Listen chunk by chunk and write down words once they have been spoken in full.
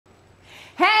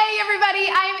everybody,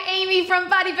 I'm Amy from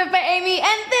BodyFit by Amy,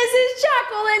 and this is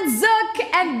Jacquelyn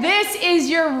Zook, and this is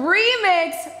your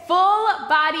Remix Full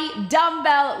Body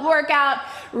Dumbbell Workout.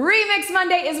 Remix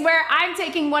Monday is where I'm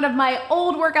taking one of my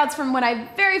old workouts from when I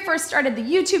very first started the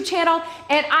YouTube channel,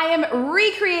 and I am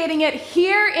recreating it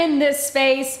here in this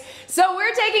space. So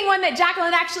we're taking one that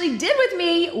Jacquelyn actually did with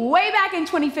me way back in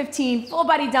 2015, full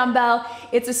body dumbbell.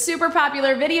 It's a super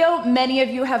popular video. Many of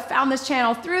you have found this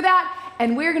channel through that.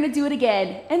 And we're gonna do it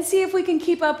again and see if we can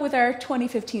keep up with our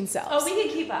 2015 selves. Oh, we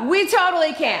can keep up. We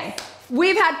totally can.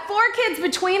 We've had 4 kids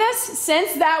between us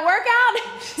since that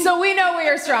workout, so we know we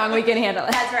are strong, we can handle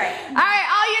it. That's right. All right,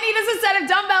 all you need is a set of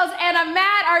dumbbells and a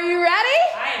mat. Are you ready?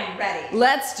 I am ready.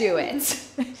 Let's do it.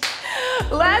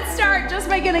 Let's start just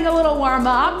by getting a little warm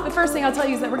up. The first thing I'll tell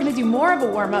you is that we're gonna do more of a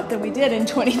warm up than we did in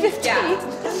 2015.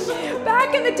 Yeah.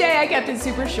 Back in the day, I kept it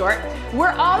super short.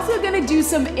 We're also gonna do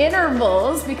some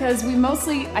intervals because we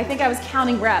mostly, I think I was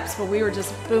counting reps, but we were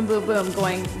just boom, boom, boom,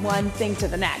 going one thing to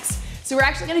the next. So we're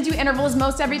actually gonna do intervals.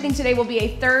 Most everything today will be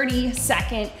a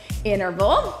 30-second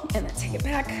interval. And then take it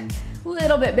back a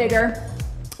little bit bigger,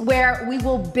 where we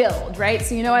will build, right?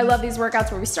 So you know I love these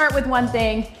workouts where we start with one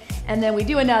thing, and then we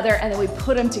do another, and then we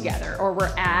put them together, or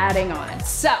we're adding on.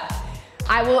 So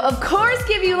I will, of course,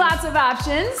 give you lots of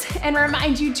options and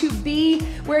remind you to be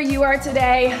where you are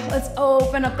today. Let's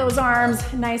open up those arms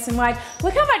nice and wide.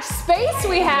 Look how much space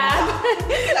we have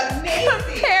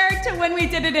compared to when we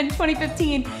did it in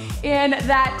 2015 in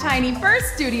that tiny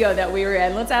first studio that we were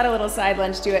in. Let's add a little side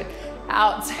lunge to it.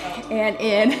 Out and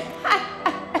in.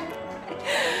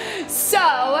 So,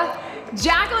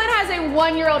 Jacquelyn has a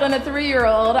 1-year-old and a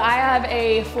 3-year-old. I have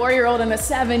a 4-year-old and a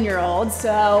 7-year-old.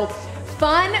 So,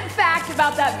 fun fact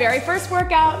about that very first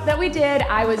workout that we did,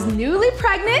 I was newly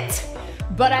pregnant,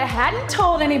 but I hadn't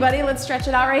told anybody. Let's stretch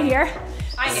it out right here.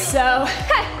 I knew. So,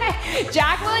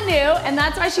 Jacquelyn knew, and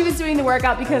that's why she was doing the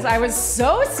workout, because I was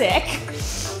so sick.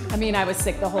 I mean, I was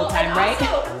sick the whole time, right?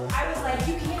 Also, I was like,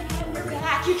 you can't have your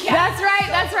back. You can't. That's right,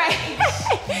 that's right.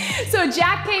 So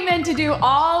Jack came in to do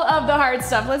all of the hard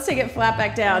stuff. Let's take it flat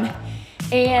back down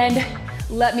and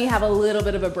let me have a little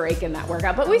bit of a break in that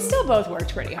workout. But we still both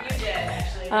worked pretty hard. You did,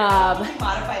 actually.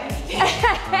 Modified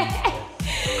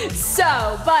it.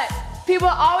 So, but people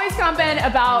always comment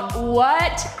about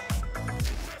what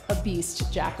a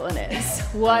beast Jacquelyn is.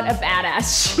 What a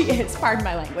badass she is. Pardon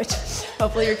my language.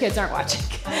 Hopefully your kids aren't watching.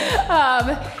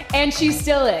 And she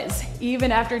still is,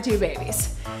 even after 2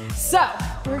 babies. So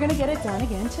we're gonna get it done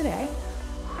again today.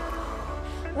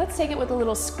 Let's take it with a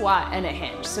little squat and a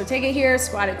hinge. So take it here,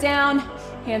 squat it down,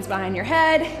 hands behind your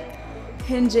head,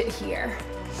 hinge it here,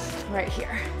 right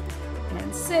here.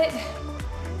 And sit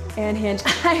and hinge.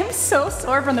 I am so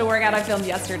sore from the workout I filmed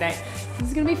yesterday. This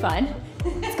is gonna be fun.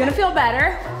 It's gonna feel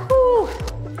better. Woo.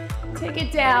 Take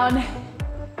it down.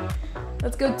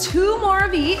 Let's go 2 more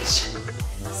of each.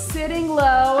 Sitting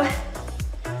low.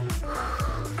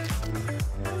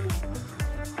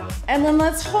 And then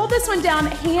let's hold this one down,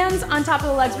 hands on top of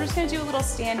the legs. We're just gonna do a little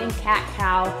standing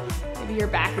cat-cow. Maybe your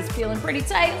back is feeling pretty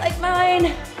tight like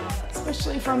mine,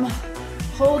 especially from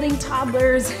holding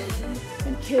toddlers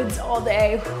and kids all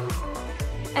day.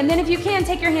 And then if you can,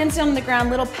 take your hands down on the ground,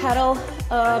 little pedal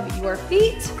of your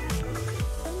feet.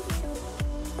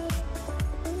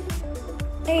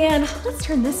 And let's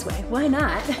turn this way, why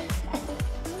not?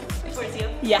 Towards you?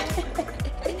 Yeah.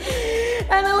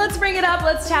 And then let's bring it up,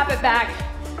 let's tap it back.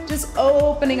 Just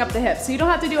opening up the hips. So you don't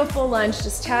have to do a full lunge,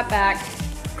 just tap back.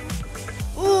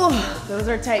 Ooh, those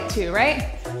are tight too,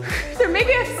 right? There may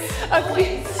be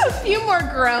a few more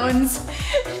groans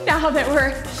now that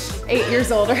we're 8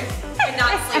 years older. And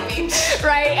not sleeping.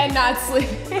 Right, and not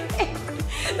sleeping.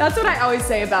 That's what I always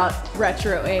say about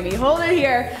retro Amy. Hold it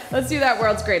here. Let's do that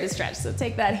world's greatest stretch. So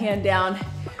take that hand down,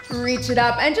 reach it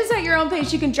up, and just at your own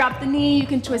pace, you can drop the knee, you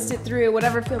can twist it through,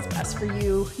 whatever feels best for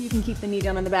you. You can keep the knee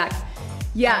down on the back.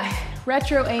 Yeah,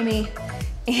 retro Amy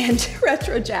and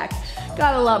retro Jack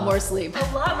got a lot more sleep.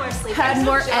 A lot more sleep. Had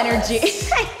more energy.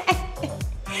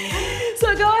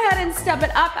 So go ahead and step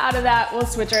it up out of that. We'll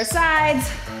switch our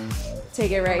sides.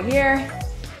 Take it right here,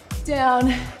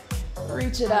 down,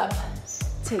 reach it up,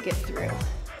 take it through.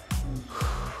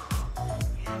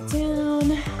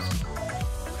 Down.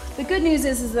 The good news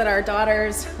is that our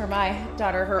daughters, or my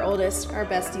daughter, her oldest, are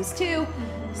besties too.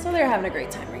 So they're having a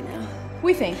great time right now.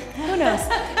 We think, who knows?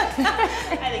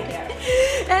 I think they are.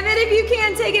 And then if you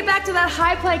can, take it back to that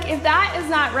high plank. If that is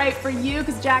not right for you,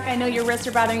 because Jack, I know your wrists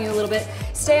are bothering you a little bit,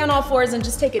 stay on all fours and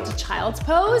just take it to child's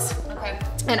pose. Okay.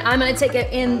 And I'm gonna take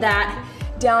it in that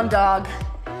down dog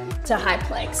to high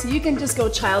plank. So you can just go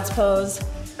child's pose,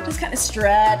 just kind of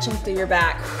stretching through your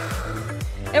back.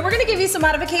 And we're gonna give you some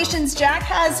modifications. Jack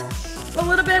has a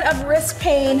little bit of wrist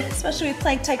pain, especially with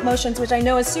plank-type motions, which I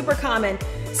know is super common.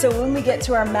 So when we get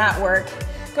to our mat work,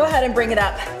 go ahead and bring it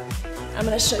up. I'm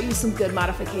gonna show you some good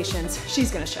modifications.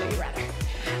 She's gonna show you rather.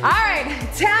 All right,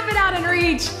 tap it out and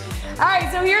reach. All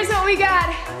right, so here's what we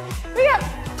got. We got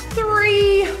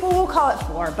 3, well, we'll call it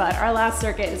 4, but our last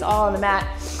circuit is all on the mat.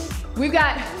 We've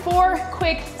got 4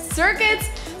 quick circuits.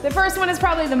 The first one is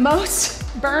probably the most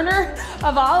burner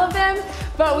of all of them,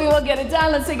 but we will get it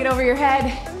done. Let's take it over your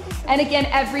head. And again,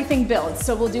 everything builds.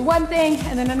 So we'll do one thing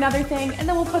and then another thing, and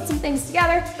then we'll put some things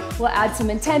together. We'll add some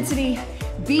intensity.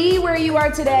 Be where you are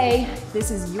today.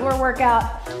 This is your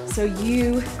workout, so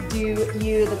you do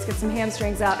you. Let's get some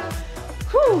hamstrings up.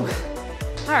 Whew.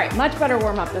 All right, much better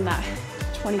warm up than that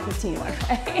 2015 one,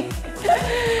 right?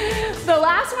 The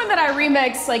last one that I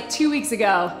remixed like 2 weeks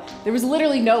ago, there was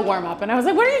literally no warm up, and I was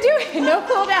like, what are you doing? No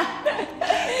cool down.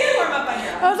 You warm up on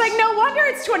your own. I was like, no wonder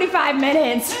it's 25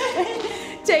 minutes.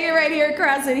 Take it right here,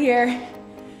 across it here.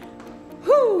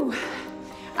 Whew.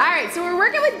 All right, so we're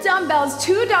working with dumbbells,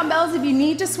 2 dumbbells if you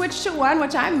need to switch to 1,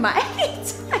 which I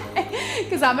might,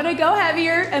 because I'm gonna go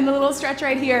heavier, and the little stretch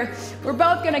right here, we're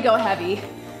both gonna go heavy,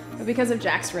 but because of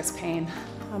Jack's wrist pain,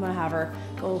 I'm gonna have her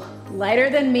a little lighter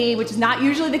than me, which is not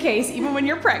usually the case, even when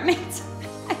you're pregnant.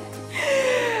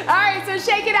 All right, so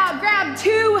shake it out, grab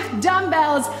 2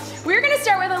 dumbbells. We're gonna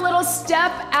start with a little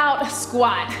step out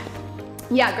squat.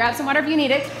 Yeah, grab some water if you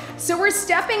need it. So we're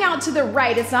stepping out to the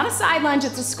right. It's not a side lunge,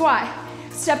 it's a squat.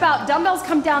 Step out, dumbbells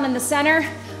come down in the center.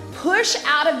 Push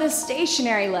out of the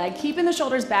stationary leg, keeping the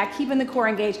shoulders back, keeping the core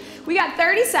engaged. We got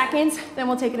 30 seconds, then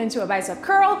we'll take it into a bicep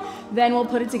curl, then we'll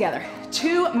put it together.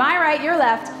 To my right, your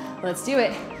left. Let's do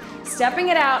it. Stepping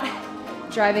it out,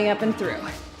 driving up and through.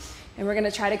 And we're gonna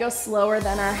try to go slower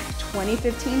than our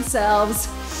 2015 selves.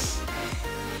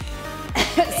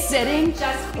 Sitting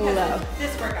Just because low.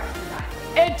 this workout is designed.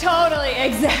 It totally,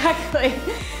 exactly.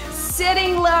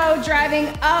 Sitting low, driving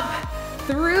up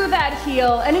through that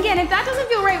heel. And again, if that doesn't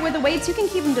feel right with the weights, you can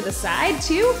keep them to the side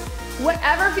too.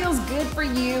 Whatever feels good for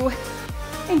you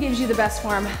and gives you the best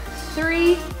form.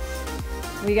 3,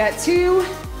 we got 2,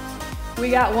 we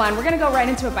got 1. We're gonna go right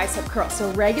into a bicep curl.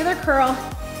 So regular curl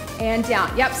and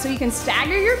down. Yep, so you can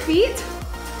stagger your feet.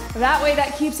 That way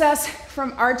that keeps us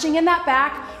from arching in that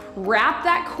back. Wrap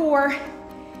that core.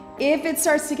 If it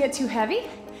starts to get too heavy,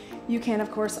 you can of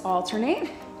course alternate.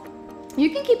 You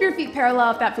can keep your feet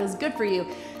parallel if that feels good for you.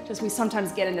 Just we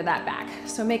sometimes get into that back.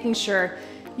 So making sure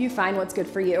you find what's good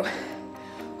for you.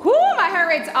 Whoo, my heart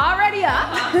rate's already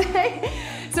up.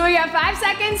 So we got 5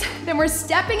 seconds, then we're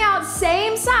stepping out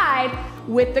same side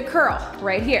with the curl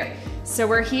right here. So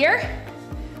we're here,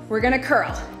 we're gonna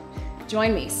curl.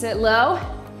 Join me, sit low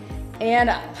and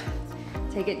up.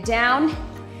 Take it down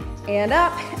and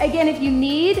up. Again, if you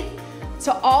need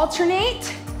to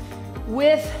alternate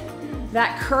with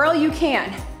that curl, you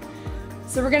can.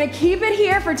 So we're gonna keep it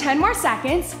here for 10 more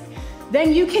seconds.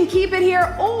 Then you can keep it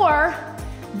here, or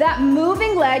that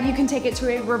moving leg, you can take it to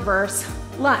a reverse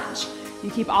lunge. You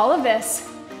keep all of this,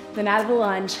 then out of the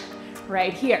lunge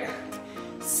right here.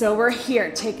 So we're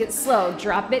here, take it slow,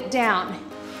 drop it down,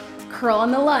 curl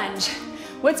on the lunge.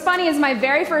 What's funny is my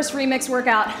very first remix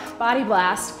workout, Body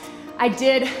Blast, I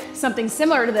did something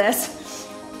similar to this,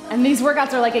 and these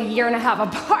workouts are like 1.5 years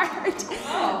apart,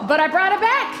 but I brought it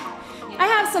back. I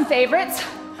have some favorites.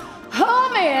 Oh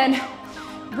man,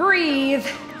 breathe,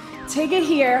 take it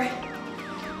here.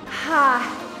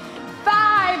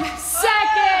 5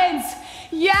 seconds,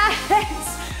 yes.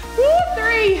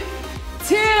 3,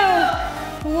 2,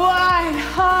 1.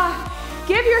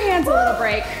 Give your hands a little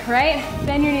break, right?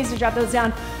 Bend your knees to drop those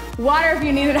down. Water if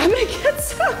you need it. I'm gonna get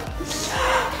some.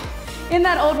 In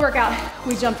that old workout,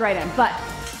 we jumped right in, but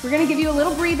we're gonna give you a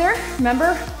little breather.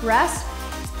 Remember, rest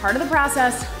is part of the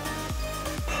process.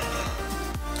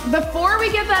 Before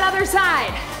we get that other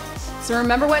side, so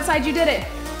remember what side you did it.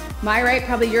 My right,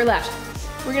 probably your left.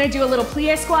 We're gonna do a little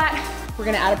plie squat. We're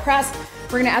gonna add a press.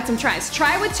 We're gonna add some tries.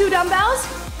 Try with 2 dumbbells.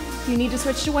 If you need to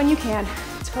switch to 1, you can.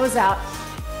 Toes out.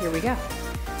 Here we go.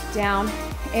 Down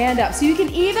and up. So you can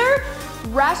either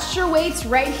rest your weights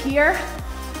right here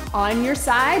on your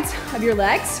sides of your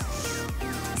legs.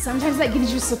 Sometimes that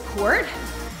gives you support,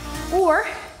 or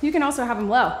you can also have them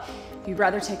low. If you'd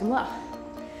rather take them low,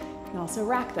 you can also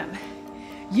rack them.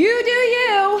 You do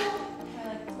you.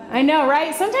 I know,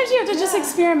 right? Sometimes you have to just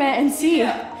experiment and see.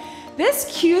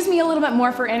 This cues me a little bit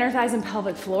more for inner thighs and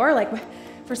pelvic floor. Like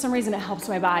for some reason it helps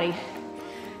my body.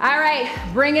 All right,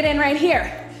 bring it in right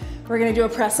here. We're gonna do a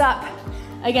press up.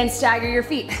 Again, stagger your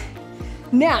feet.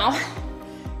 Now,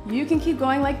 you can keep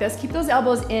going like this. Keep those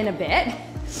elbows in a bit,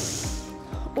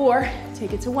 or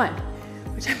take it to 1,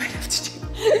 which I might have to do.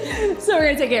 So we're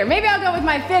gonna take care. Maybe I'll go with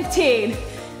my 15.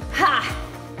 Ha,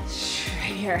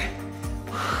 right here.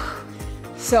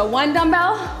 So 1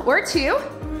 dumbbell or 2.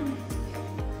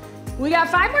 We got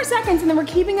 5 more seconds and then we're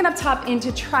keeping it up top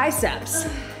into triceps.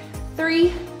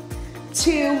 3,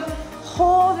 2,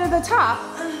 hold at the top.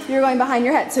 You're going behind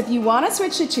your head. So if you want to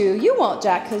switch to 2, you won't,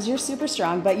 Jack, because you're super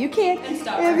strong, but you can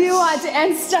if you want to.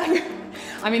 And stubborn.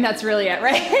 I mean, that's really it,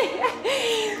 right?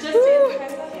 Just the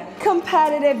triceps? Yeah.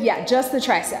 Competitive, yeah, just the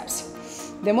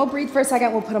triceps. Then we'll breathe for a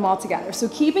second, we'll put them all together. So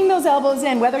keeping those elbows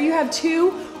in, whether you have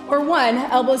 2 or 1,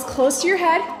 elbows close to your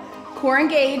head, core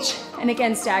engaged, and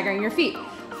again, staggering your feet.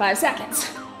 5 seconds.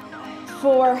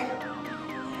 4,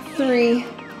 3,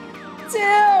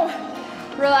 2.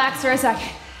 Relax for a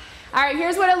second. All right,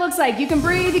 here's what it looks like. You can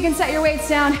breathe, you can set your weights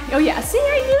down. Oh yeah, see,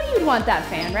 I knew you'd want that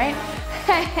fan, right?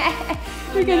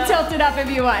 You can tilt it up if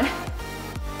you want.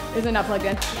 Isn't that plugged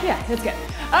in? Yeah, it's good.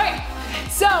 Okay,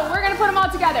 so we're gonna put them all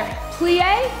together.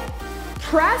 Plie,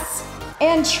 press,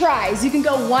 and tries. You can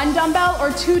go 1 dumbbell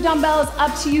or 2 dumbbells,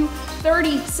 up to you.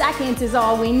 30 seconds is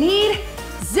all we need.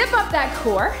 Zip up that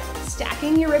core,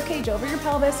 stacking your ribcage over your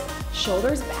pelvis,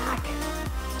 shoulders back,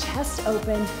 chest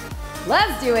open.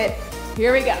 Let's do it.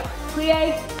 Here we go.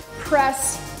 Plie,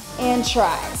 press, and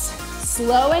tries.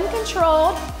 Slow and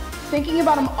controlled, thinking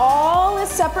about them all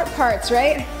as separate parts,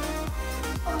 right?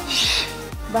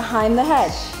 Behind the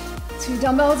head. 2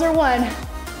 dumbbells or 1.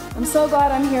 I'm so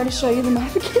glad I'm here to show you the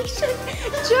modification.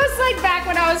 Just like back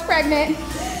when I was pregnant,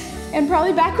 and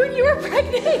probably back when you were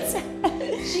pregnant.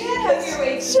 She had heavier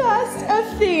weights. Just a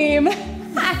theme.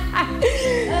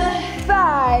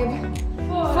 5,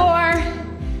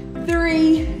 4,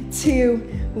 3, 2,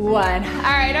 1. All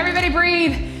right, everybody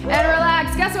breathe and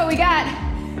relax. Guess what we got?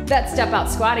 That step out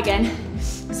squat again.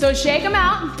 So shake them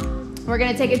out. We're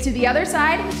gonna take it to the other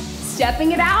side,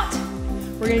 stepping it out.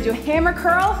 We're gonna do a hammer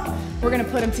curl. We're gonna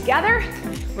put them together.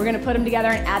 We're gonna put them together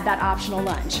and add that optional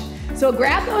lunge. So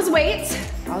grab those weights.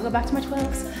 I'll go back to my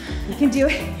 12s. You can do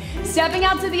it. Stepping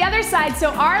out to the other side.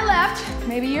 So our left,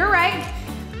 maybe your right.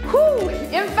 Whoo,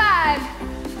 in 5,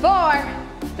 4,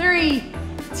 3,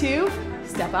 2,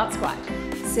 step out squat.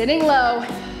 Sitting low,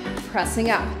 pressing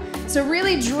up. So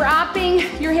really dropping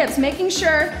your hips, making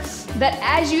sure that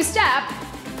as you step,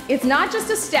 it's not just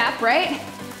a step, right?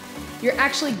 You're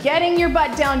actually getting your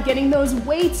butt down, getting those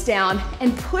weights down,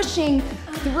 and pushing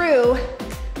through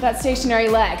that stationary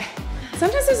leg.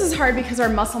 Sometimes this is hard because our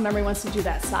muscle memory wants to do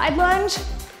that side lunge,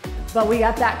 but we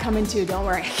got that coming too, don't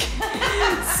worry.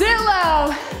 Sit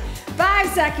low, 5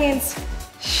 seconds.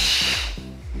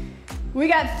 We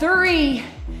got 3,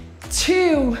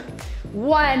 2,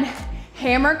 1.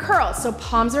 Hammer curl, so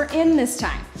palms are in this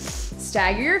time.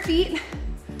 Stagger your feet,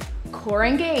 core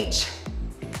engage.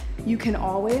 You can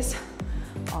always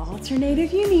alternate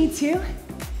if you need to.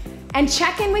 And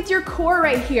check in with your core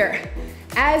right here.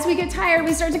 As we get tired,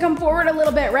 we start to come forward a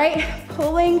little bit, right?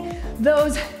 Pulling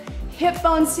those hip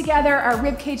bones together, our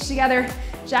rib cage together.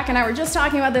 Jack and I were just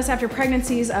talking about this after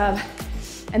pregnancies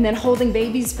and then holding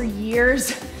babies for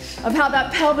years, of how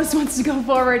that pelvis wants to go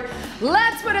forward.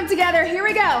 Let's put them together, here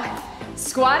we go.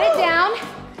 Squat it down,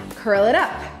 curl it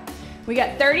up. We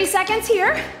got 30 seconds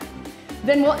here.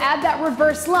 Then we'll add that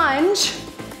reverse lunge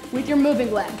with your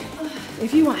moving leg,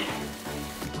 if you want.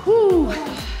 Whew,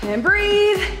 and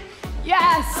breathe.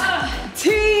 Yes,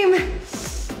 team.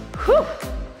 Whew.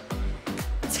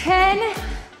 10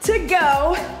 to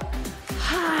go.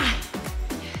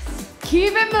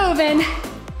 Keep it moving.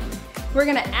 We're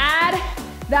gonna add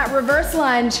that reverse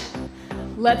lunge.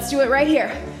 Let's do it right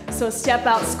here. So step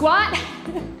out squat.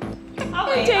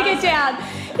 Take it down.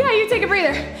 Yeah, you take a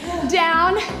breather.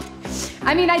 Down.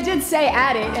 I mean, I did say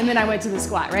add it, and then I went to the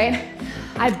squat, right?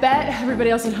 I bet everybody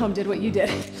else at home did what you did,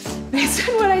 based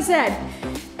on what I said.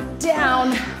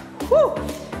 Down. Whew.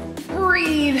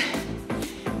 Breathe.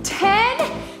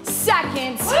 10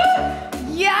 seconds.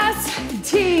 Yes,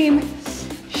 team.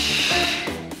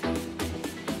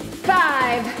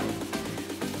 5,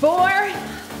 4,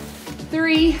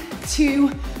 3,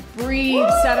 2, breathe.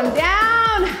 Set them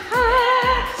down.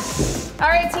 All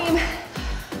right, team.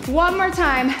 One more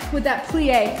time with that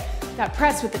plie, that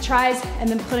press with the tries, and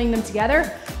then putting them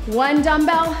together. 1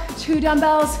 dumbbell, 2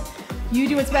 dumbbells. You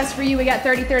do what's best for you. We got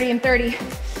 30, 30, and 30.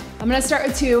 I'm gonna start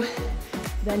with 2,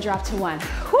 then drop to 1.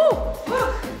 Whew.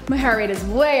 My heart rate is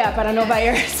way up. I don't know about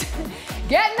yours.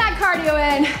 Getting that cardio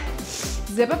in.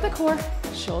 Zip up the core,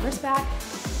 shoulders back.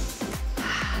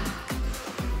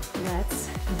 Let's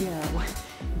go.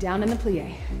 Down in the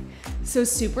plie. So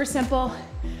super simple.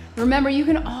 Remember, you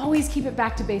can always keep it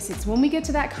back to basics. When we get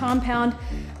to that compound,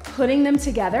 putting them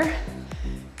together,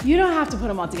 You don't have to put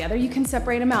them all together. You can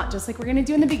separate them out just like we're gonna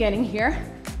do in the beginning here.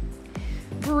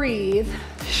 Breathe.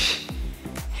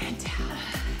 And down.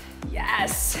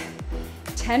 Yes.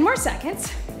 10 more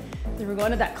seconds. Then we're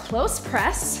going to that close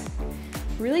press.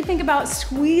 Really think about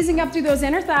squeezing up through those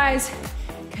inner thighs,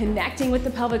 connecting with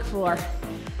the pelvic floor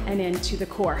and into the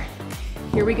core.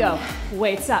 Here we go.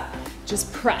 Weights up.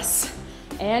 Just press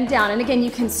and down. And again, you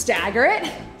can stagger it.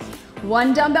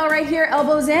 One dumbbell right here,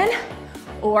 elbows in,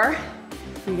 or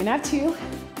you can have two.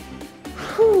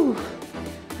 Whew.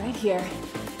 Right here.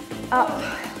 Up.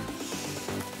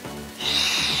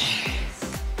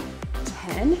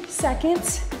 10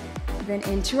 seconds. Then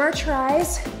into our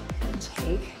tries.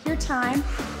 Take your time.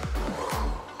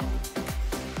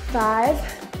 5,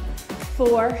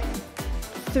 4,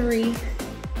 3,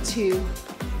 2,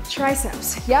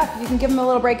 triceps. Yep, you can give them a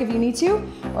little break if you need to,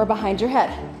 or behind your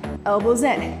head. Elbows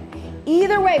in.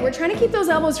 Either way, we're trying to keep those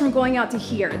elbows from going out to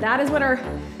here. That is what our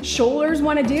shoulders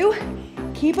want to do.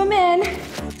 Keep them in,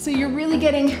 so you're really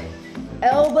getting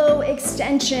elbow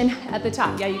extension at the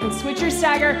top. Yeah, you can switch your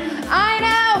stagger. I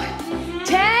know,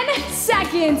 10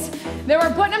 seconds. Then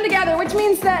we're putting them together, which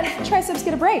means that triceps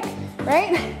get a break,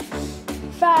 right?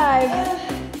 5,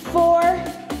 4,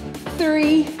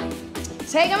 3,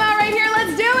 take them out right here,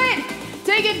 let's do it.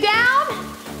 Take it down,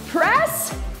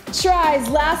 press, tries,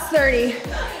 last 30.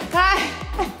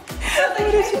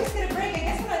 Triceps get a break, I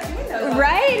guess we're not doing those.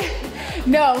 Right?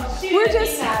 No, we're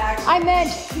just, I meant,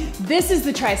 this is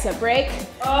the tricep break.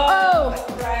 Oh,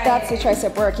 right. That's the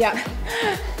tricep work, yeah.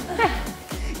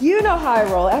 You know how I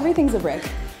roll, everything's a break.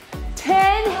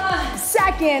 10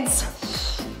 seconds.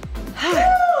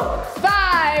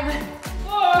 5,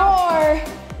 4,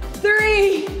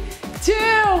 3, 2,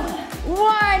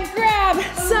 1. Grab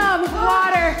some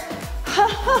water.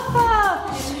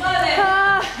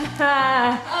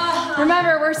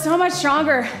 Remember, we're so much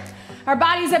stronger. Our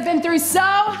bodies have been through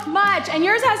so much, and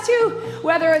yours has too,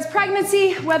 whether it's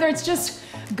pregnancy, whether it's just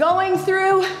going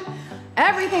through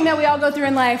everything that we all go through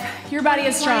in life. Your body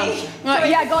is strong.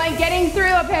 Yeah, getting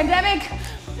through a pandemic.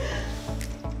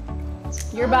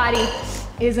 Your body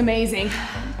is amazing.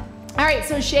 All right,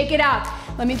 so shake it out.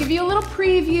 Let me give you a little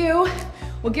preview.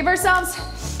 We'll give ourselves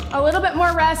a little bit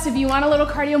more rest. If you want a little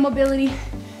cardio mobility,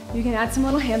 you can add some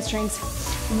little hamstrings.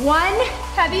 One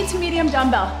heavy to medium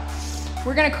dumbbell.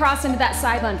 We're gonna cross into that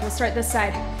side lunge. We'll start this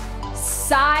side.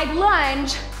 Side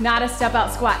lunge, not a step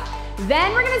out squat.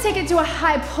 Then we're gonna take it to a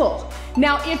high pull.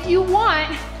 Now, if you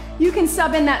want, you can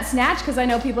sub in that snatch, because I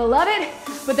know people love it,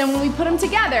 but then when we put them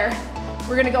together,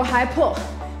 we're gonna go high pull.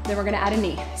 Then we're gonna add a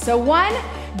knee. So one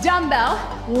dumbbell,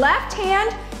 left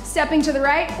hand, stepping to the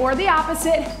right or the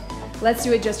opposite. Let's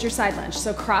do it just your side lunge.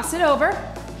 So cross it over,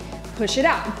 push it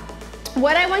out.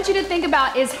 What I want you to think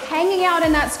about is hanging out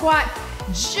in that squat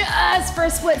just for a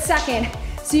split second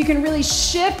so you can really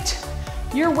shift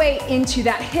your weight into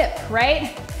that hip,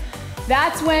 right?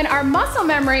 That's when our muscle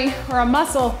memory or a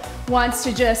muscle wants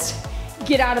to just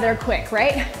get out of there quick,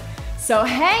 right? So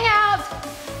hang out,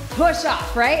 push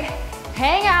off, right?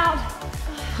 Hang out,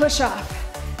 push off.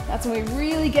 That's when we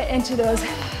really get into those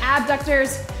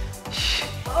abductors.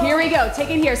 Here we go, take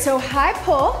it here. So high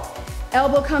pull,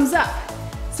 elbow comes up.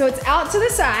 So it's out to the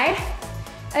side.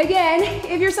 Again,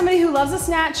 if you're somebody who loves a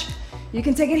snatch, you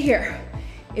can take it here.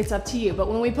 It's up to you. But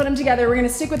when we put them together, we're gonna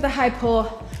stick with the high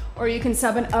pull, or you can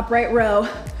sub an upright row,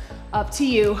 up to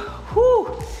you.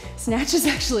 Whew. Snatch is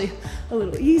actually a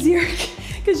little easier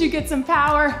because you get some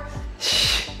power.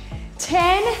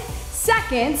 10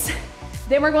 seconds.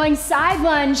 Then we're going side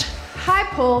lunge, high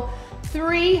pull,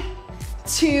 3,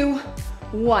 2,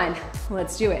 1.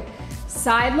 Let's do it.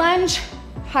 Side lunge,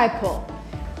 high pull.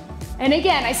 And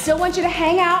again, I still want you to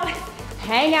hang out,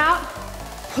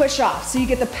 push off. So you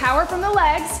get the power from the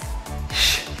legs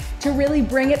to really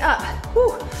bring it up.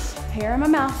 Whew. Hair in my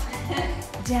mouth,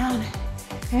 down,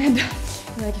 and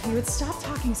like if you would stop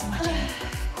talking so much.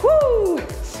 Whoo!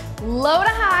 Low to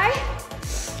high.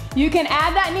 You can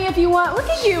add that knee if you want. Look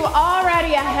at you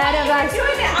already ahead of us.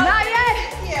 Not yet.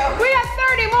 We have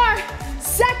 30 more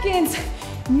seconds.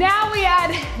 Now we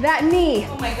add that knee.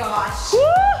 Oh my gosh. Woo!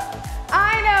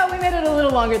 I know, we made it a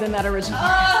little longer than that originally.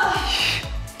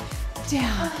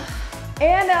 Down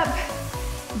and up.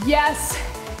 Yes,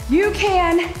 you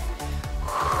can.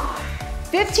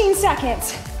 15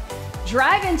 seconds.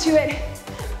 Drive into it.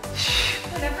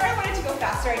 Whenever I wanted to go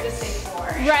faster, I just say 4.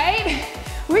 Right?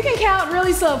 We can count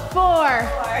really slow. 4,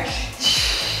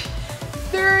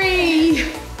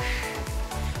 3,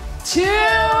 2,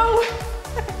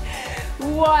 1.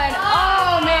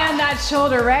 Oh man, that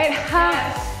shoulder, right?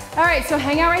 Yes. All right, so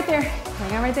hang out right there.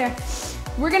 Hang out right there.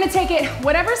 We're gonna take it,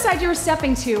 whatever side you were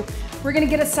stepping to, we're gonna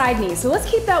get a side knee. So let's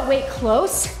keep that weight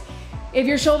close. If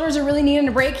your shoulders are really needing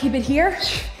a break, keep it here.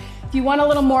 If you want a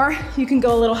little more, you can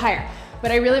go a little higher.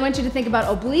 But I really want you to think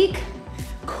about oblique,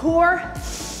 core,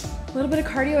 a little bit of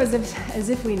cardio as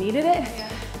if we needed it. Yeah.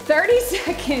 30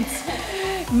 seconds.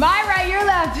 My right, your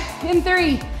left. In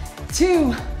 3,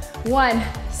 2, 1.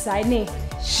 Side knee.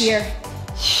 Here.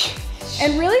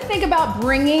 And really think about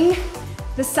bringing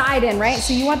the side in, right?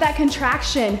 So you want that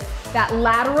contraction, that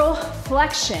lateral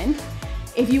flexion.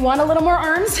 If you want a little more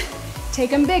arms, take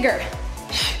them bigger.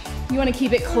 You want to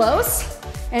keep it close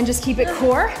and just keep it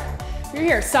core. You're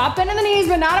here. Soft bend in the knees,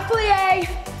 but not a plie.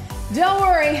 Don't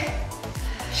worry.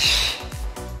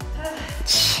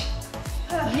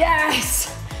 Yes.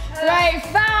 Right.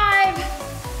 5,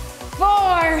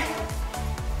 4,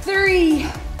 3,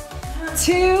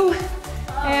 2,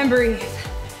 and breathe.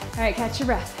 All right, catch your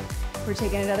breath. We're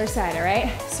taking another side, all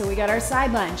right? So we got our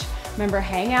side lunge. Remember,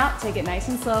 hang out, take it nice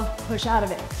and slow, push out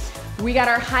of it. We got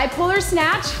our high pull or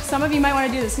snatch. Some of you might want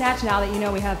to do the snatch now that you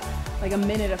know we have like a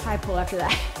minute of high pull after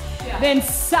that. Yeah. Then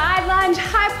side lunge,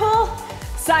 high pull,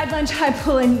 side lunge, high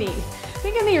pull, and knee. I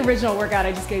think in the original workout,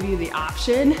 I just gave you the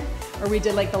option, or we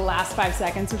did like the last 5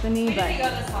 seconds with the knee, but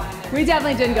we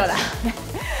definitely didn't go that.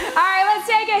 All right, let's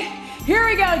take it. Here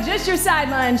we go, just your side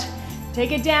lunge.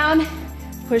 Take it down,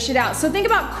 push it out. So think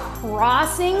about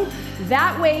crossing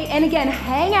that way, and again,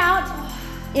 hang out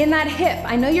in that hip.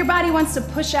 I know your body wants to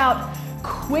push out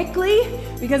quickly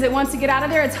because it wants to get out of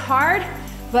there. It's hard,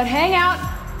 but hang out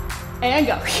and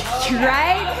go, okay.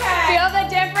 Right? Okay. Feel the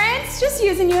difference? Just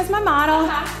using you as my model,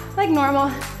 like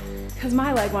normal, because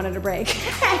my leg wanted to break.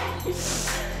 5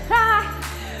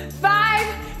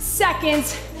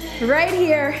 seconds right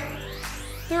here.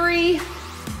 3,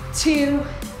 2,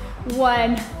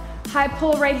 1. High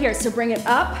pull right here. So bring it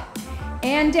up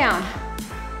and down.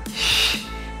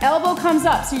 Elbow comes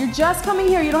up. So you're just coming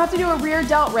here. You don't have to do a rear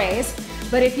delt raise,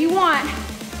 but if you want,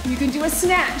 you can do a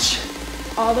snatch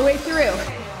all the way through.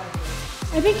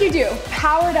 I think you do.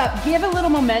 Powered up. Give a little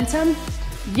momentum.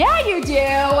 Yeah, you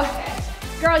do.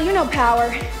 Girl, you know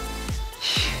power.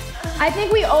 I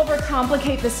think we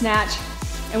overcomplicate the snatch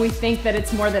and we think that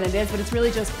it's more than it is, but it's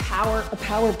really just power, a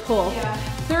power pull. Yeah.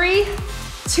 3,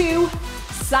 2,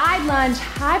 side lunge,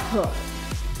 high pull.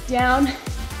 Down,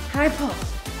 high pull.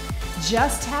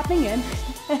 Just tapping in.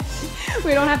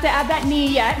 We don't have to add that knee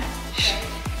yet.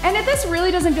 And if this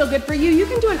really doesn't feel good for you, you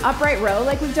can do an upright row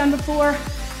like we've done before.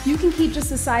 You can keep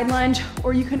just a side lunge,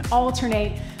 or you can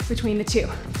alternate between the two.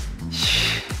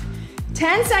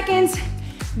 10 seconds,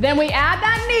 then we add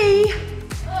that knee.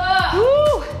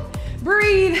 Woo.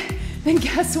 Breathe, then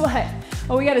guess what?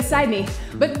 Oh, we got a side knee.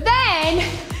 But then,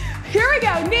 here we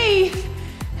go, knee,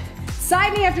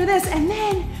 side knee after this, and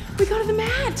then we go to the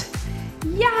mat.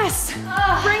 Yes,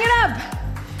 bring it up.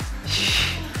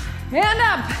 And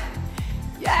up,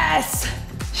 yes.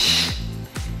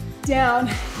 Down,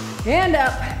 and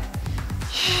up.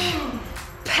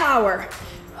 Power,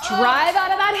 drive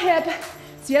out of that hip.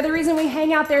 It's the other reason we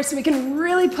hang out there, so we can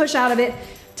really push out of it.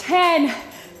 10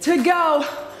 to go.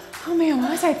 Oh man, what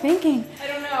was I thinking? I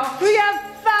don't know. We got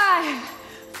 5,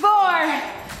 4,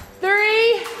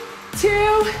 3,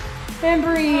 2, and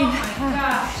breathe. Oh my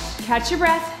gosh. Catch your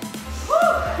breath.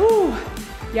 Woo.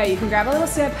 Yeah, you can grab a little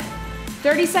sip.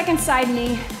 30-second side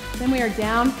knee. Then we are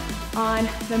down on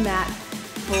the mat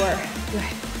for good.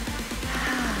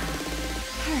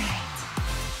 All right.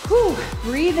 Whew.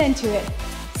 Breathe into it.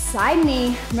 Side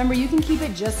knee. Remember, you can keep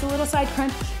it just a little side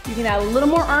crunch. You can add a little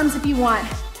more arms if you want.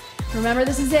 Remember,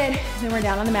 this is it. Then we're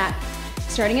down on the mat.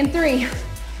 Starting in 3,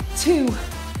 2,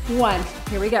 1.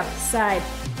 Here we go. Side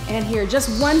and here. Just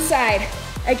one side.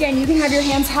 Again, you can have your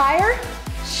hands higher.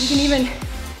 You can even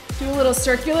do a little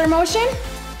circular motion,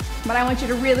 but I want you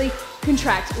to really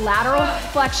contract lateral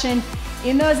flexion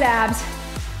in those abs.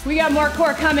 We got more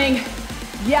core coming.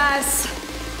 Yes.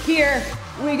 Here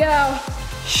we go.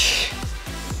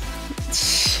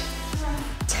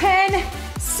 10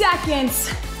 seconds.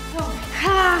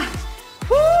 Ha.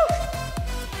 Woo.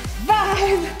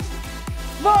 5,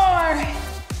 4,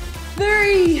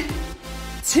 3,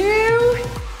 2,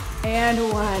 and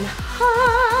 1.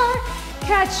 Ha.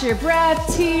 Catch your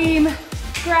breath, team.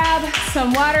 Grab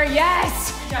some water.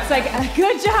 Yes. It's like,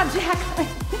 good job, Jacquelyn.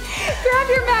 Grab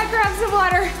your mat, grab some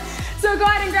water. So go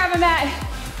ahead and grab a mat.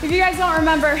 If you guys don't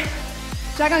remember,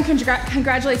 Jacquelyn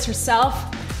congratulates herself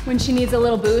when she needs a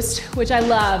little boost, which I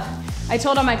love. I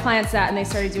told all my clients that and they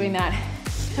started doing that.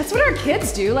 That's what our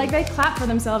kids do. Like, they clap for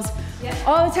themselves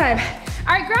all the time.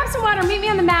 All right, grab some water. Meet me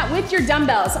on the mat with your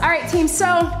dumbbells. All right, team,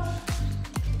 so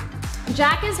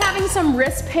Jack is having some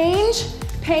wrist pains.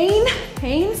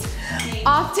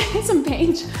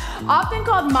 Often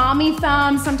called mommy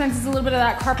thumb. Sometimes it's a little bit of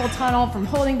that carpal tunnel from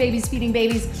holding babies, feeding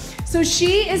babies. So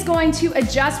she is going to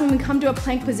adjust when we come to a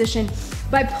plank position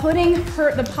by putting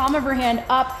the palm of her hand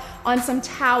up on some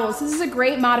towels. This is a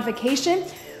great modification.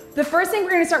 The first thing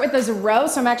we're gonna start with is a row,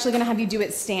 so I'm actually gonna have you do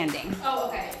it standing. Oh,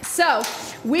 okay. So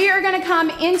we are gonna come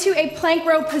into a plank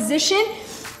row position.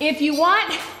 If you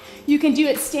want, you can do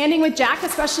it standing with Jack,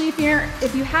 especially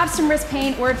if you have some wrist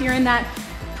pain or if you're in that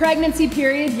pregnancy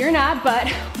period. You're not,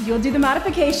 but you'll do the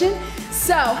modification.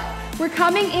 So we're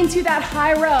coming into that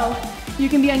high row. You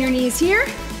can be on your knees here,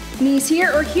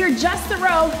 or here, just the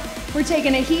row. We're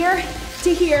taking it here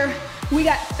to here. We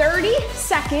got 30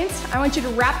 seconds. I want you to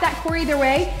wrap that core either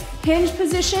way. Hinge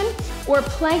position or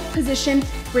plank position.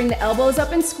 Bring the elbows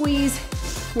up and squeeze.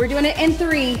 We're doing it in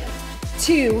 3,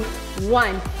 2,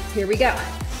 1. Here we go.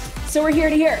 So we're here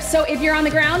to here. So if you're on the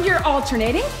ground, you're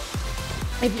alternating.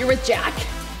 If you're with Jack,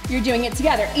 you're doing it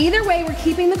together. Either way, we're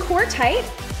keeping the core tight.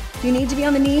 If you need to be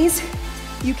on the knees,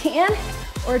 you can.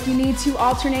 Or if you need to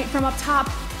alternate from up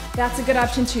top, that's a good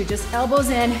option too. Just elbows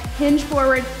in, hinge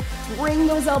forward, bring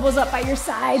those elbows up by your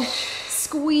side,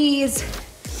 squeeze.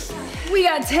 We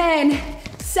got 10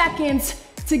 seconds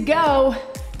to go.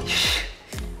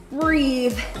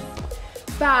 Breathe.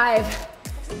 5,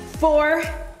 4,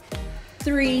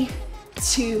 3,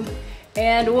 2,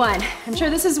 and 1. I'm sure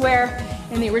this is where,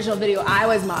 in the original video, I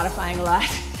was modifying a lot.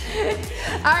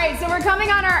 All right, so we're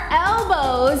coming on our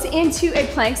elbows into a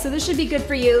plank, so this should be good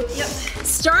for you. Yep.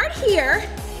 Start here,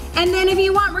 and then if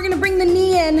you want, we're gonna bring the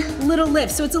knee in, little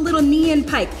lift, so it's a little knee in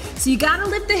pike. So you gotta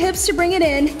lift the hips to bring it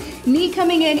in, knee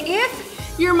coming in.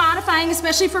 If you're modifying,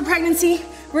 especially for pregnancy,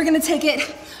 we're gonna take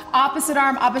it opposite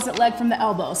arm, opposite leg from the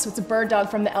elbows, so it's a bird dog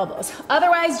from the elbows.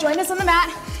 Otherwise, join us on the mat,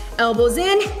 elbows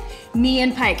in, knee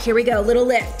in pike. Here we go, little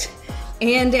lift,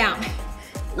 and down,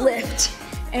 lift,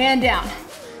 and down.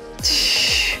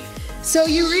 So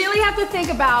you really have to think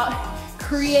about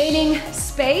creating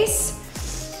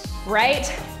space,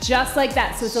 right? Just like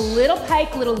that. So it's a little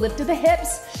pike, little lift of the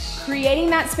hips, creating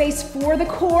that space for the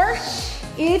core.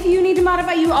 If you need to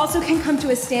modify, you also can come to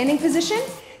a standing position,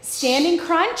 standing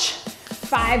crunch,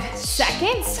 5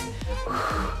 seconds.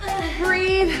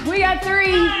 Breathe, we got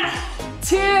 3,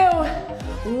 2,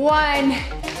 1,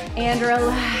 and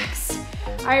relax.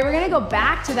 All right, we're gonna go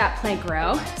back to that plank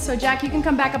row. So Jack, you can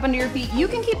come back up under your feet. You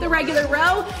can keep the regular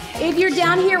row. If you're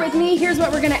down here with me, here's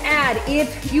what we're gonna add.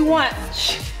 If you want,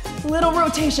 little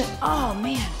rotation. Oh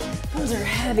man, those are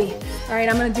heavy. All right,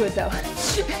 I'm gonna do it though.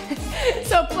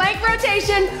 So plank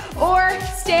rotation or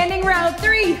standing row.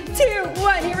 3, 2,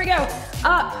 1, here we go.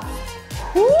 Up,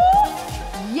 woo,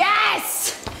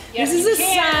 yes! This is a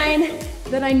sign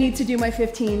that I need to do my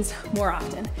 15s more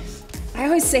often. I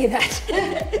always say that,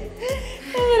 and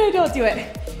then I don't do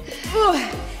it. Ooh,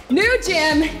 new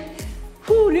gym,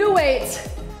 ooh, new weights.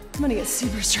 I'm gonna get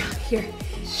super strong here.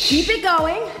 Keep it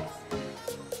going.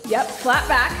 Yep, flat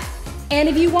back. And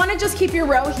if you wanna just keep your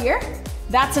row here,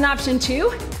 that's an option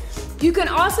too. You can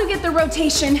also get the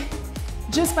rotation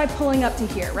just by pulling up to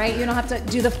here, right? You don't have to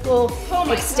do the full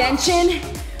extension,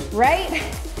 right?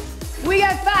 We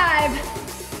got 5,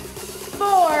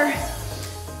 4,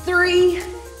 3,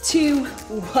 2,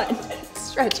 1.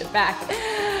 Stretch it back.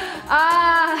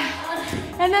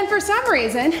 And then for some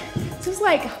reason, this is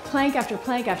like plank after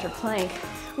plank after plank.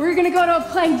 We're gonna go to a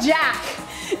plank jack.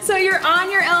 So you're on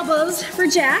your elbows for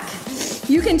jack.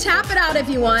 You can tap it out if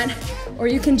you want, or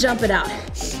you can jump it out.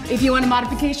 If you want a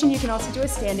modification, you can also do a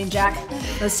standing jack.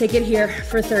 Let's take it here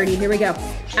for 30. Here we go.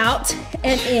 Out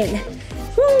and in.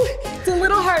 Woo, it's a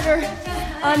little harder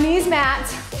on these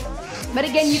mats. But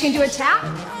again, you can do a tap.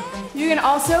 You can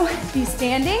also be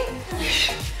standing,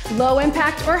 low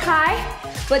impact or high,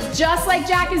 but just like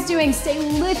Jack is doing, stay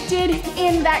lifted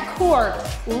in that core.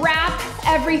 Wrap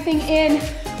everything in.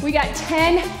 We got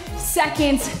 10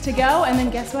 seconds to go, and then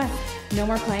guess what? No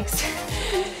more planks.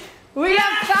 We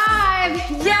got 5,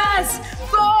 yes,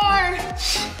 4,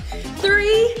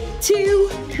 3, 2,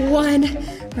 1.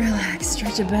 Relax,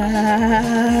 stretch it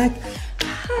back.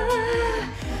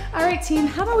 All right, team,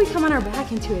 how about we come on our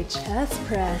back into a chest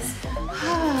press?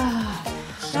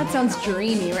 That sounds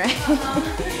dreamy, right?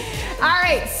 All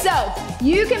right, so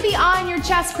you can be on your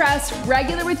chest press,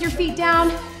 regular with your feet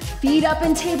down, feet up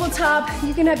in tabletop.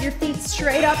 You can have your feet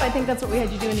straight up. I think that's what we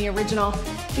had you do in the original,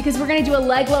 because we're gonna do a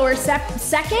leg lower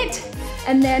second,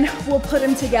 and then we'll put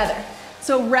them together.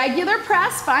 So regular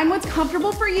press, find what's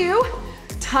comfortable for you.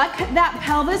 Tuck that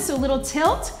pelvis, so a little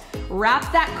tilt.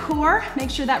 Wrap that core, make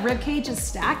sure that rib cage is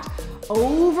stacked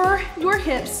over your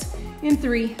hips in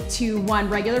 3, 2, 1.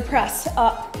 Regular press,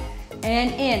 up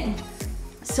and in.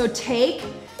 So take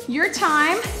your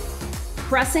time,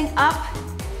 pressing up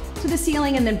to the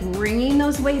ceiling and then bringing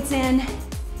those weights in.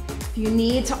 If you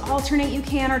need to alternate, you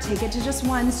can, or take it to just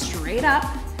one, straight up.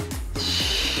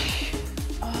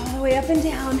 All the way up and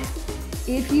down.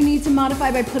 If you need to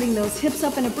modify by putting those hips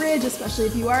up in a bridge, especially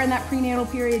if you are in that prenatal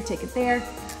period, take it there.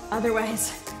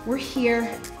 Otherwise, we're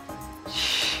here.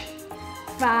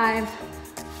 5,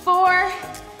 4,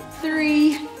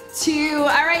 3, 2. All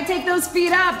right, take those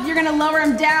feet up. You're gonna lower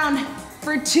them down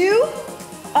for 2,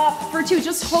 up for 2.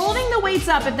 Just holding the weights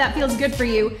up if that feels good for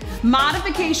you.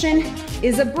 Modification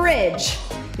is a bridge.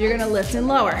 You're gonna lift and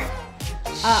lower.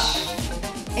 Up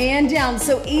and down.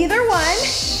 So either one,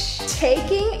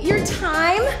 taking your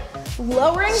time,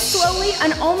 lowering slowly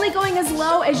and only going as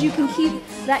low as you can keep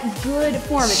that good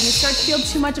form. If you start to feel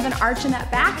too much of an arch in that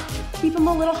back, keep them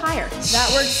a little higher. That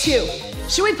works too.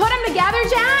 Should we put them together,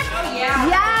 Jack? Oh yeah.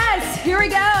 Yes, here we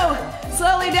go.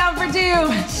 Slowly down for 2.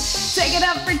 Take it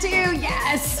up for 2,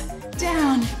 yes.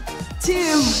 Down,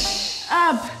 2,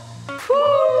 up.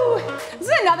 Whoo. This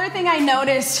is another thing I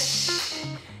noticed.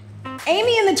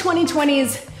 Amy in the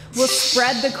 2020s will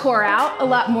spread the core out a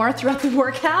lot more throughout the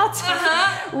workout.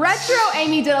 Retro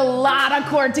Amy did a lot of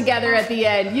core together at the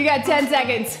end. You got 10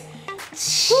 seconds.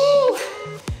 Woo.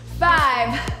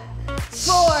 5,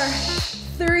 4,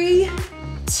 3,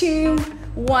 2,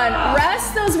 1.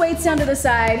 Rest those weights down to the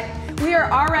side. We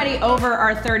are already over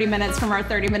our 30 minutes from our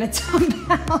 30-minute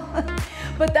dumbbell.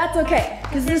 But that's okay.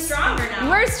 Because we're stronger now.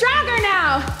 We're stronger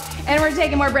now. And we're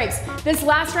taking more breaks. This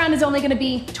last round is only gonna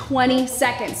be 20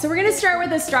 seconds. So we're gonna start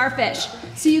with a starfish.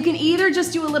 So you can either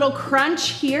just do a little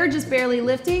crunch here, just barely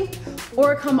lifting,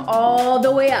 or come all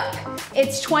the way up.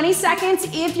 It's 20 seconds.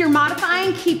 If you're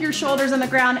modifying, keep your shoulders on the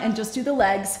ground and just do the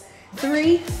legs.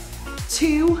 3,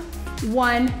 2,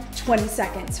 1, 20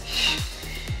 seconds.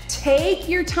 Take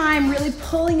your time, really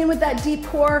pulling in with that deep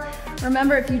core.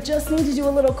 Remember, if you just need to do a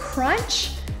little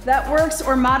crunch, that works,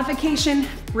 or modification,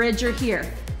 bridge or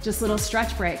here. Just a little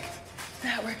stretch break.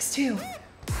 That works too.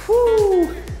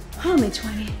 Whoo, only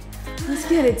 20. Let's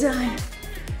get it done.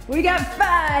 We got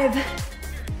 5,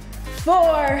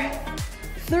 4,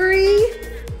 3,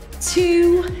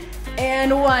 2,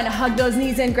 and 1. Hug those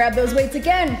knees in, grab those weights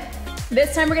again.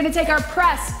 This time we're gonna take our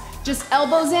press. Just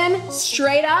elbows in,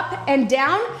 straight up and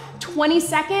down. 20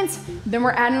 seconds, then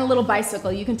we're adding a little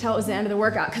bicycle. You can tell it was the end of the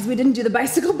workout because we didn't do the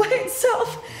bicycle by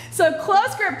itself. So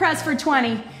close grip press for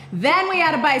 20, then we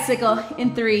add a bicycle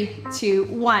in 3, 2,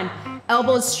 1.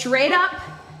 Elbows straight up,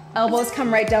 elbows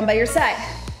come right down by your side.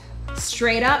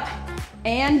 Straight up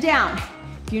and down.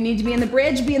 If you need to be in the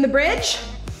bridge, be in the bridge.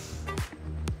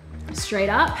 Straight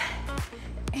up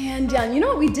and down. You know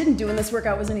what we didn't do in this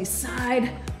workout was any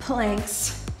side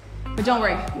planks. But don't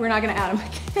worry, we're not gonna add them.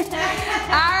 All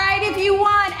right, if you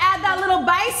want, add that little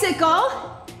bicycle.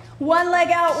 One leg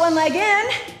out, one leg in,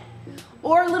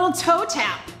 or a little toe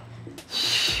tap.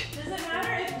 Does it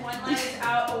matter if one leg is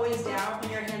out, always down,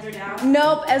 when your hands are down?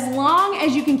 Nope, as long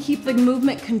as you can keep the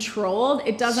movement controlled,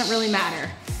 it doesn't really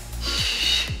matter.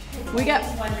 We got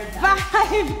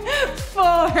 5,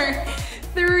 4,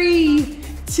 3,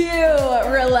 2,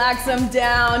 relax them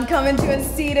down. Come into a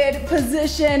seated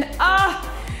position.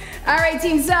 All right,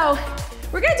 team, so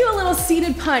we're gonna do a little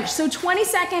seated punch. So 20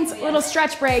 seconds, little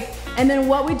stretch break, and then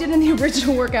what we did in the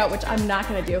original workout, which I'm not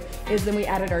gonna do, is then we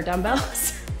added our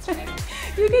dumbbells.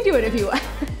 You can do it if you want.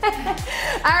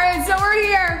 All right, so we're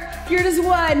here. Here does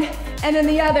one, and then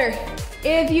the other.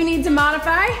 If you need to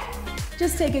modify,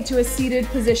 just take it to a seated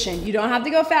position. You don't have to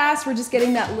go fast. We're just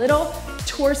getting that little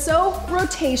torso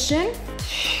rotation.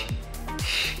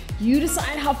 You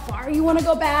decide how far you want to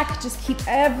go back. Just keep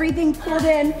everything pulled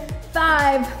in.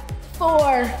 5,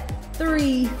 4,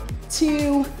 3,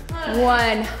 2,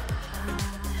 1.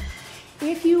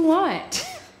 If you want,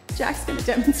 Jack's gonna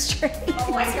demonstrate.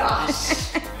 Oh my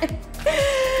gosh.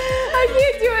 I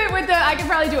can't do it with I can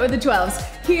probably do it with the 12s.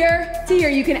 Here to here,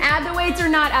 you can add the weights or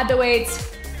not add the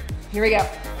weights. Here we go.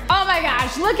 Oh my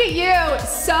gosh, look at you,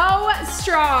 so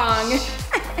strong.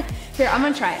 Here, I'm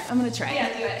gonna try it, Yeah,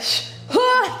 do it.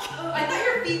 Oh, I thought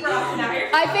your feet were off the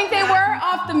mat. I think they were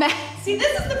off the mat. See,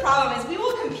 this is the problem, is we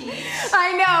will compete.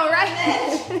 I know, right?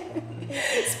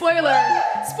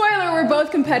 Spoiler, we're both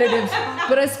competitive,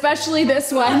 but especially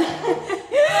this one.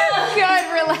 Good,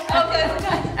 relax. Okay.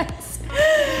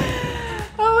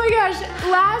 Oh my gosh,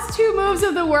 last 2 moves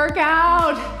of the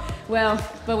workout. Well,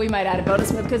 but we might add a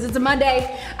bonus move because it's a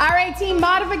Monday. All right, team,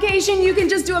 modification, you can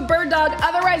just do a bird dog.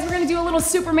 Otherwise, we're gonna do a little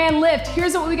Superman lift.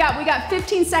 Here's what we got. We got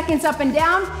 15 seconds up and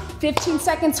down, 15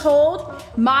 seconds hold.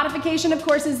 Modification, of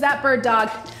course, is that bird dog.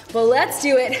 But let's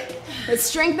do it. Let's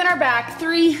strengthen our back.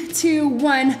 3, 2,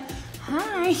 1.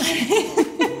 Hi.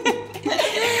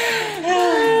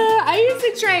 I used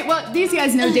to train, well, these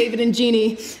guys know David and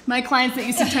Jeannie, my clients that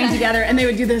used to train together, and they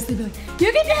would do this. They'd be like,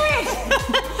 you can do it!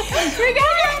 You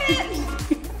got it!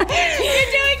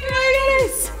 You're doing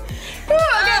great!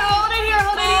 Okay, hold it here,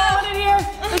 hold it here, hold it here.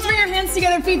 Let's bring your hands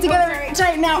together, feet together,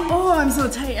 tighten out. Oh, I'm so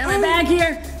tight on my back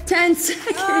here. 10 seconds.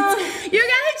 You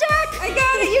got it, Jack! I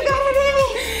got it, you got it,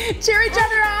 baby! Cheer each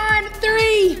other on.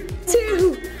 3,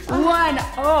 2, 1.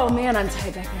 Oh man, I'm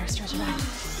tight back there. Stretch it back.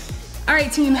 All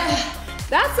right, team.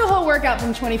 That's the whole workout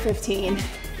from 2015.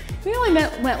 We only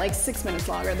went like 6 minutes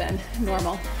longer than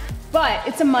normal, but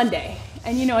it's a Monday,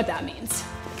 and you know what that means.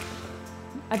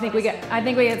 I think we get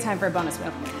time for a bonus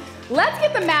move. Let's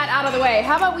get the mat out of the way.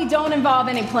 How about we don't involve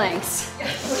any planks?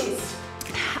 Yes, please.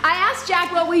 I asked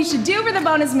Jack what we should do for the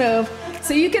bonus move,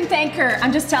 so you can thank her.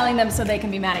 I'm just telling them so they can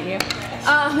be mad at you.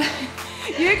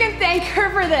 You can thank her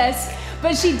for this,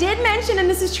 but she did mention, and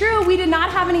this is true, we did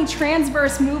not have any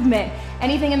transverse movement,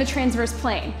 anything in the transverse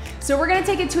plane. So we're gonna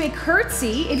take it to a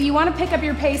curtsy. If you wanna pick up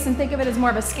your pace and think of it as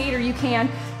more of a skater, you can.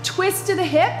 Twist to the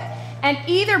hip, and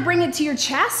either bring it to your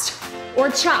chest or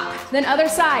chop. Then other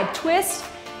side, twist,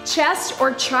 chest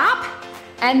or chop,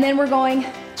 and then we're going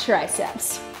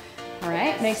triceps. All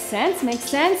right, makes sense, makes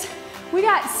sense. We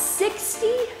got 60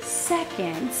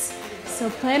 seconds, so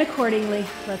plan accordingly.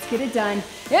 Let's get it done.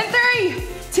 In 3,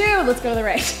 2, let's go to the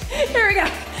right. Here we go.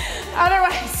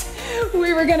 Otherwise,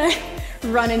 we were gonna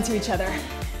run into each other.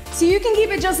 So you can keep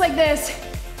it just like this.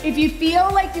 If you feel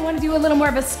like you wanna do a little more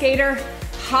of a skater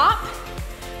hop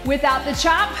without the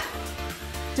chop,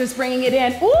 just bringing it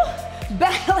in. Ooh,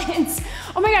 balance.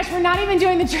 Oh my gosh, we're not even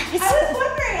doing the triceps. I was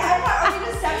wondering, are we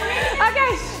just separating?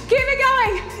 Okay, keep it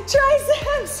going.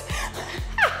 Triceps.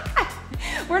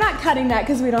 We're not cutting that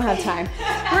because we don't have time.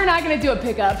 We're not gonna do a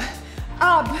pickup.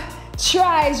 Up,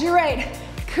 tries, you're right.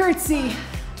 Curtsy,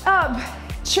 up,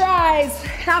 tries,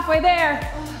 halfway there.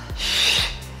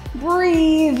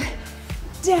 Breathe,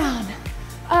 down,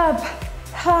 up,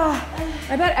 ha.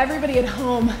 I bet everybody at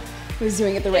home was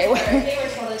doing it the right way.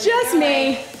 Just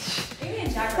me.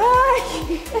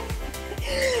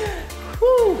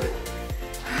 Whew.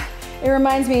 It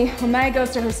reminds me, when Maya goes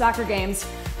to her soccer games,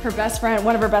 her best friend,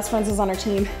 one of her best friends is on her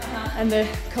team, and the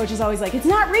coach is always like, it's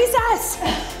not recess!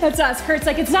 That's us. Kurt's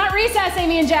like, it's not recess,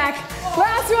 Amy and Jack.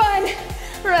 Last one.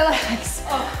 Relax.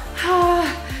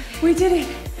 We did it.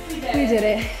 We did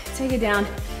it. Take it down.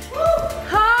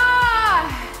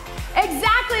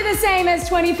 Exactly the same as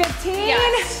 2015.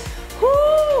 Yes.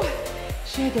 Woo.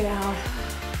 Shake it out.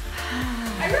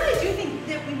 I really do think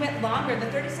that we went longer. The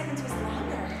 30 seconds was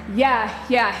longer.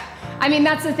 Yeah. I mean,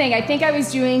 that's the thing. I think I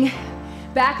was doing,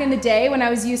 back in the day when I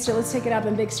was used to, let's take it up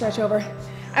and big stretch over.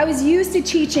 I was used to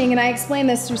teaching, and I explained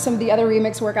this through some of the other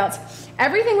remix workouts.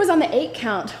 Everything was on the 8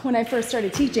 count when I first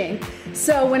started teaching.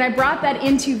 So when I brought that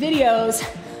into videos,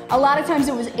 a lot of times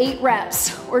it was 8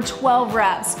 reps or 12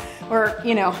 reps or,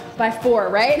 you know, by 4,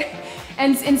 right?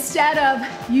 And instead of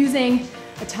using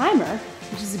a timer,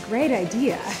 which is a great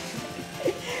idea,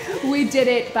 we did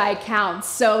it by counts.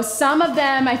 So some of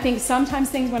them, I think sometimes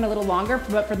things went a little longer,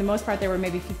 but for the most part, they were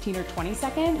maybe 15 or 20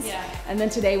 seconds. Yeah. And then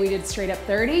today we did straight up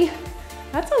 30.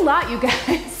 That's a lot, you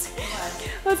guys.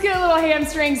 Let's get a little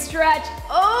hamstring stretch.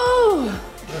 Oh,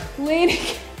 leaning.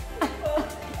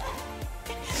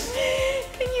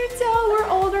 Can you tell we're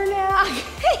older now?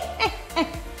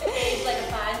 It's like a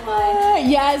fine line.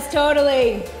 Yes,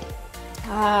 totally.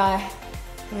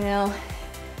 Well,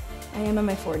 I am in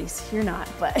my 40s. You're not,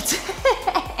 but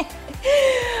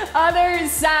other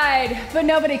side. But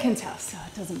nobody can tell, so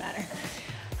it doesn't matter.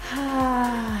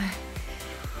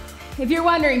 If you're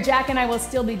wondering, Jack and I will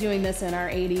still be doing this in our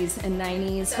 80s and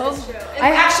 90s. That is true.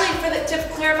 And actually, to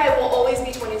clarify, we'll always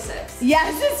be 26.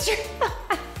 Yes, it's true.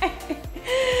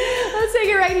 Let's take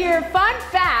it right here. Fun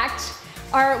fact,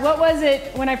 what was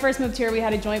it when I first moved here? We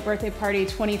had a joint birthday party,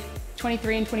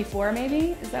 23 and 24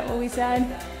 maybe? Is that what we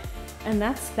said? And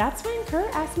that's when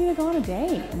Kurt asked me to go on a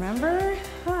date, remember?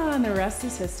 And the rest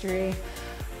is history.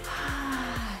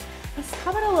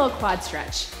 How about a little quad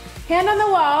stretch? Hand on the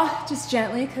wall, just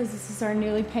gently, because this is our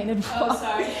newly painted wall. Oh,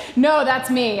 sorry. No, that's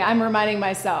me. I'm reminding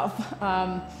myself.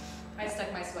 I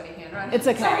stuck my sweaty hand on it. It's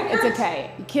okay, Sorry, it's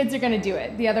okay. Kids are gonna do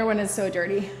it. The other one is so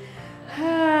dirty.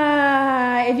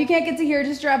 If you can't get to here,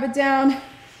 just drop it down.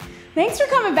 Thanks for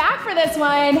coming back for this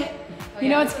one. You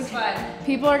know, it's fun.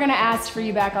 People are gonna ask for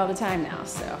you back all the time now,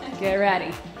 so get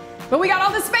ready. But we got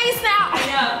all the space now. I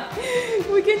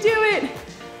know. We can do it.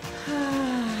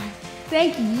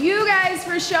 Thank you guys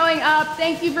for showing up.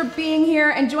 Thank you for being here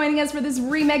and joining us for this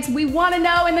remix. We wanna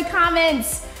know in the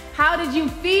comments, how did you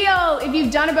feel? If you've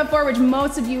done it before, which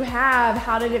most of you have,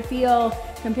 how did it feel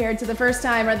compared to the first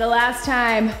time or the last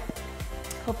time?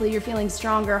 Hopefully you're feeling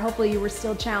stronger. Hopefully you were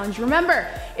still challenged. Remember,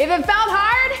 if it felt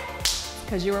hard, it's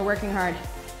because you were working hard.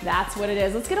 That's what it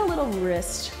is. Let's get a little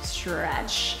wrist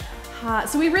stretch.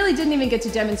 So we really didn't even get to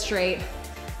demonstrate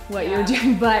what you're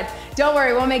doing, but don't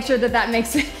worry, we'll make sure that that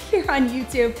makes it here on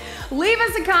YouTube. Leave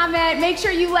us a comment, make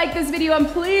sure you like this video, and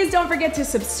please don't forget to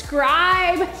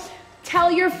subscribe.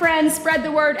 Tell your friends, spread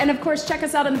the word, and of course, check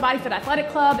us out on the BodyFit Athletic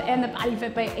Club and the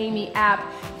BodyFit by Amy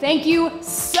app. Thank you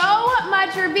so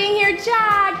much for being here,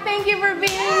 Jack. Thank you for being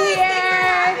here. Thanks for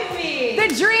having me.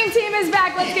 The dream team is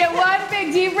back. Let's get one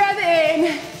big deep breath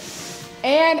in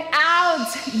and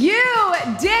out. You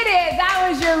did it. That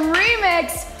was your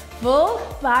remix full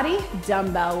body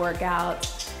dumbbell workout.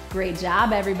 Great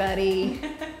job, everybody.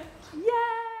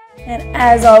 And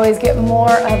as always, get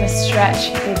more of a stretch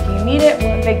if you need it.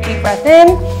 One big deep breath in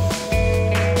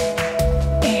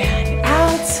and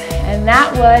out. And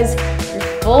that was your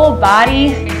full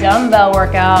body dumbbell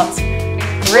workout.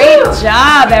 Great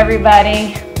job,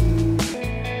 everybody.